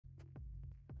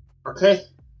Okay,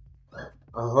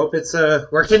 I hope it's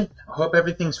working. I hope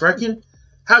everything's working.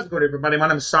 How's it going, everybody? My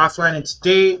name is Softline, and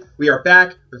today we are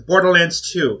back with Borderlands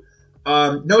 2.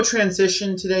 No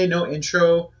transition today, no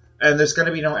intro, and there's going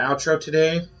to be no outro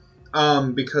today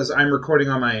because I'm recording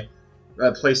on my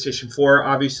PlayStation 4,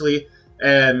 obviously,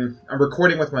 and I'm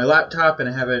recording with my laptop, and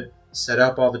I haven't set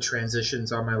up all the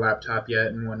transitions on my laptop yet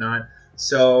and whatnot,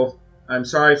 so I'm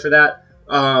sorry for that.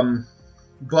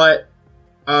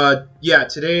 Yeah,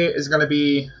 today is going to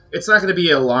be... It's not going to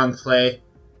be a long play.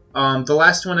 The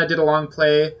last one I did a long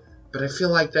play, but I feel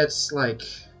like that's like...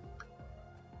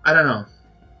 I don't know.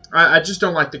 I just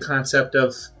don't like the concept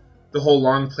of the whole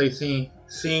long play thing,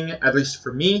 at least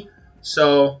for me.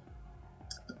 So,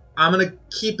 I'm going to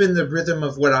keep in the rhythm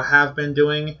of what I have been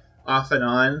doing off and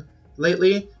on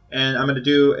lately. And I'm going to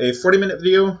do a 40-minute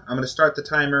video. I'm going to start the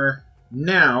timer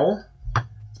now.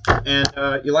 And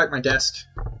you like my desk?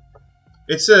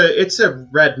 It's a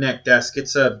redneck desk.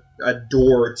 It's a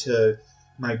door to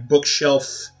my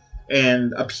bookshelf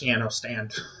and a piano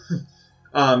stand.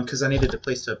 Because I needed a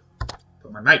place to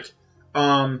put my mic.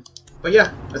 But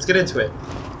yeah, let's get into it.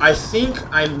 I think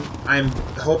I'm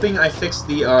hoping I fixed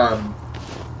the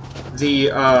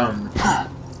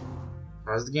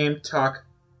pause the game to talk.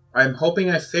 I'm hoping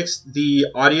I fixed the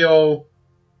audio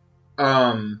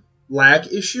lag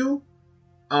issue.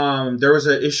 There was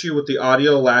an issue with the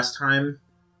audio last time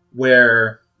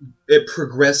where it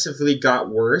progressively got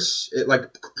worse. It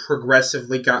like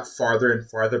progressively got farther and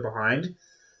farther behind.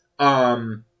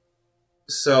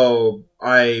 So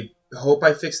I hope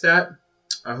I fixed that.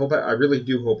 I really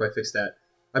do hope I fixed that.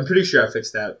 I'm pretty sure I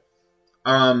fixed that.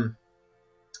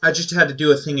 I just had to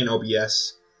do a thing in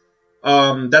OBS.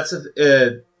 That's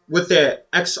with the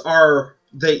XR.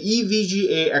 The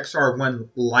EVGA XR1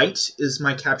 Lite is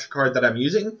my capture card that I'm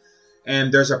using,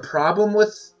 and there's a problem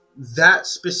with that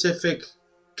specific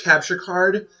capture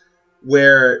card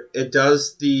where it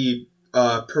does the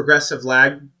progressive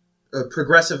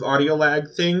audio lag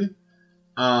thing,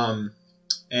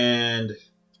 and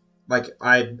like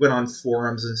I went on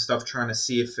forums and stuff trying to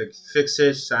see if it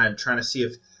fixes it. I'm trying to see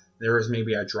if there was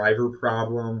maybe a driver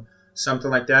problem,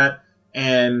 something like that,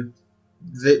 and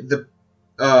the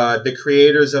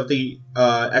creators of the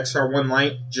XR1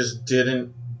 Lite just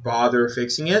didn't bother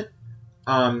fixing it,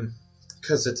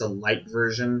 because it's a light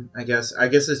version, I guess. I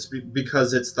guess it's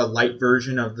because it's the light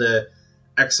version of the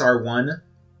XR1.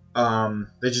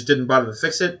 They just didn't bother to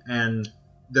fix it, and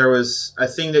there was a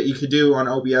thing that you could do on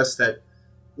OBS that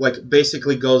like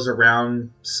basically goes around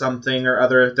something or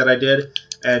other that I did,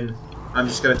 and I'm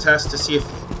just going to test to see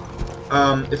if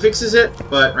it fixes it.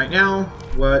 But right now,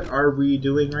 what are we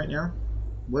doing right now?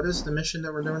 What is the mission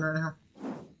that we're doing right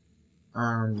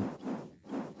now?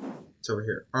 It's over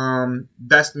here.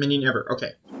 Best minion ever.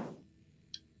 Okay.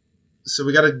 So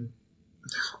we gotta...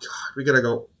 Oh God, we gotta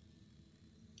go...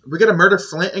 We gotta murder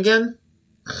Flint again?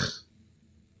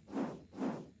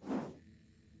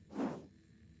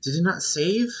 Did it not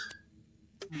save?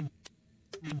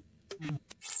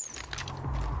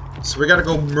 So we gotta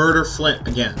go murder Flint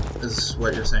again, is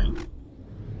what you're saying.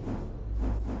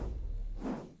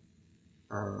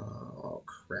 Oh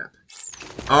crap.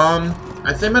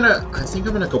 I think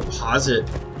I'm gonna go pause it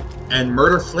and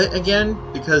murder Flint again,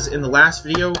 because in the last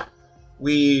video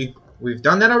we've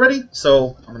done that already.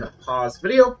 So I'm gonna pause the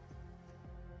video.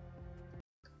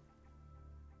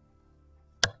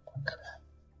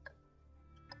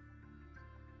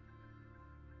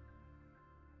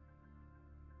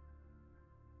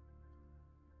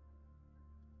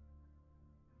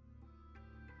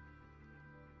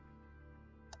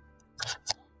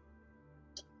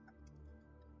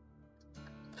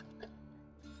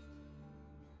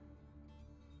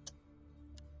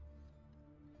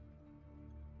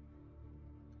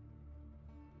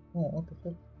 Oh, what the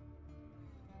fuck?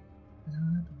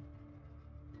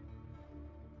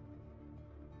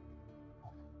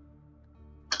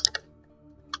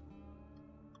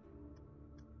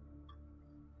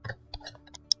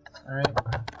 Alright.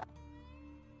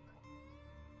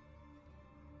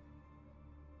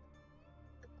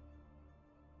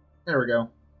 There we go.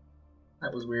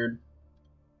 That was weird.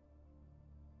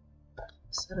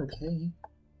 Is that okay?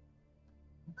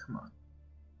 Oh, come on.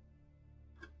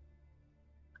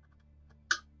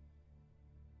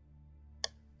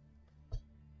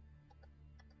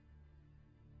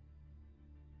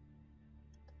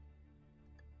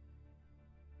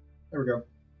 There we go.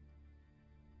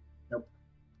 Nope.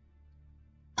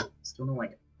 Still don't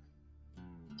like it.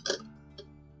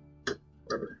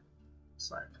 Whatever. It's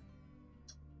fine.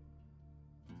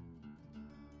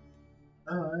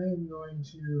 I'm going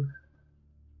to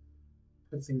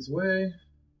put things away.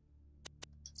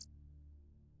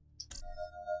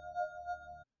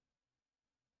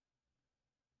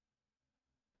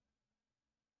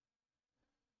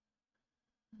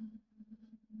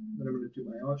 do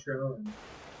my outro and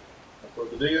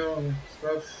upload the video and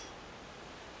stuff.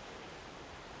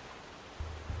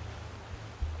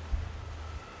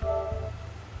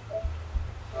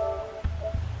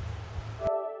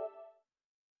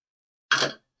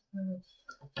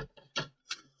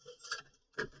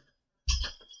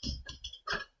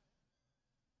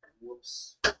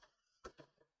 Whoops.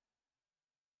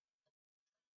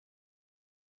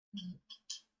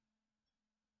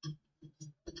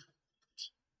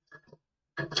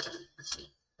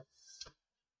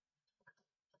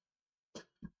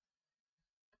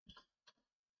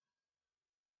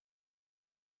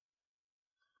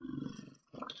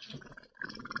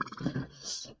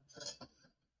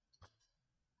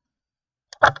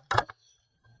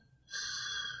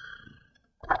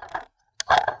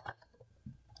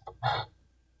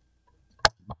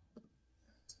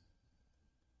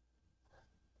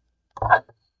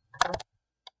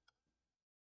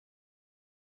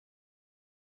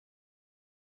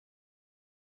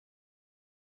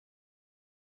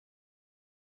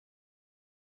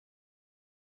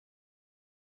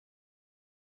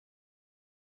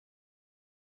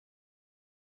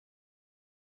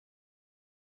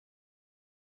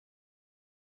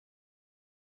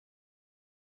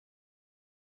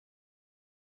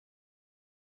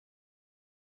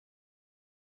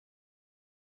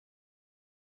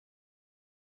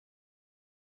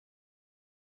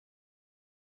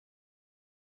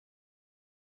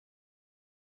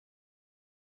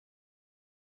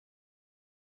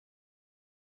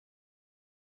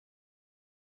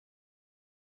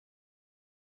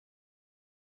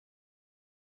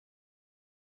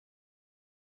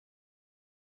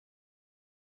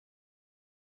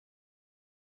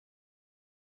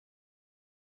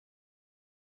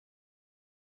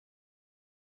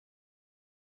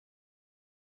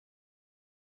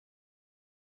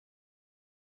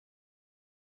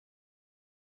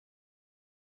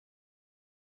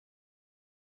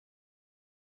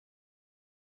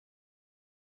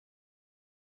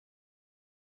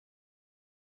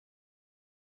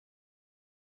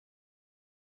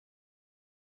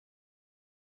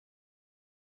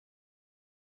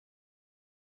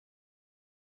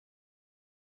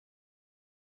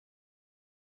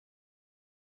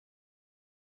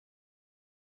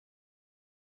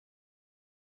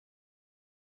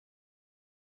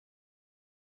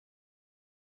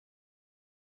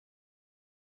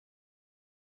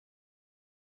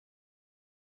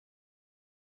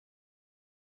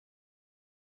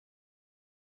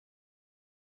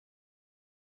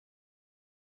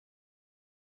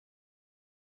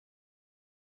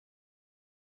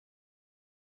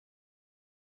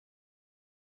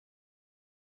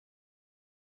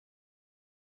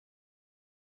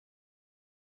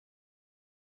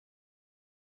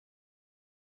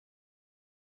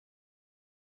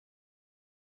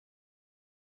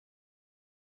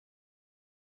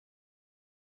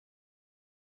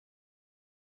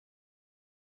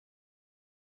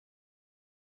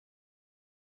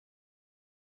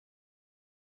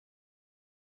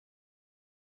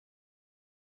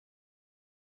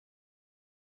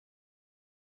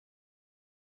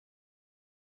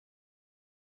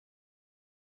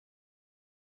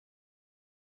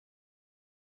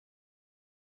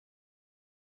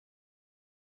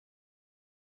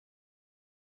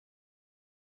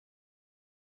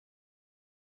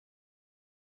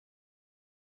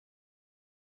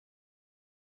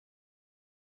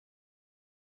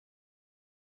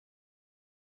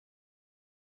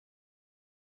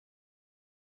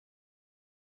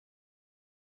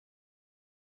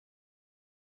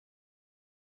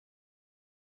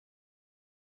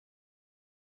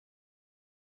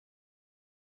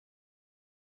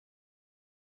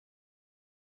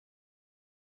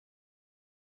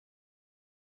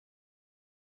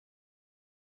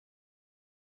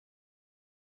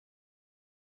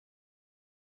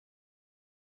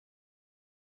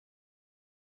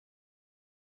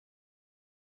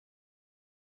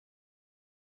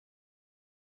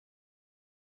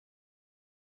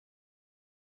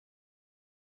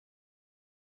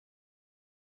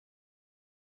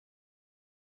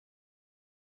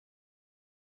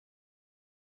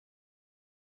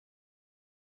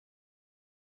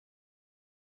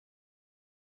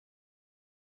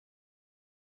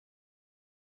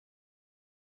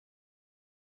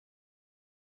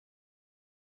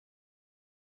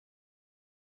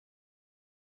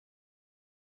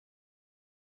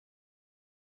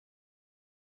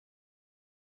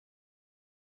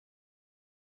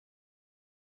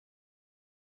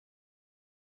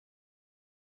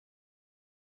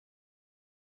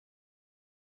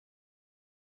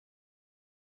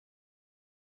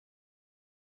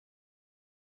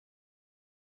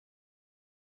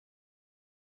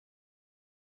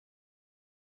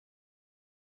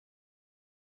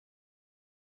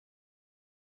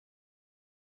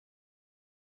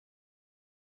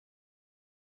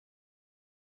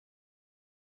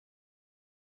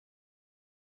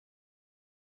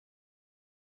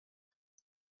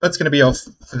 that's going to be all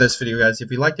for this video, guys.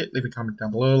 If you liked it, leave a comment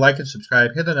down below, like and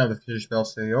subscribe, hit the notification bell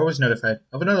so you're always notified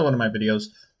of another one of my videos.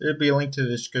 There'll be a link to the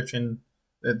description.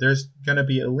 There's going to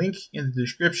be a link in the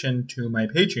description to my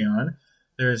Patreon.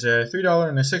 There's a $3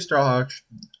 and a $6 option.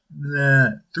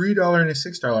 $3 and a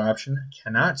 $6 option. I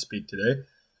cannot speak today.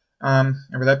 And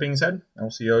with that being said, I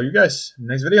will see all you guys in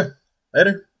the next video.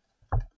 Later.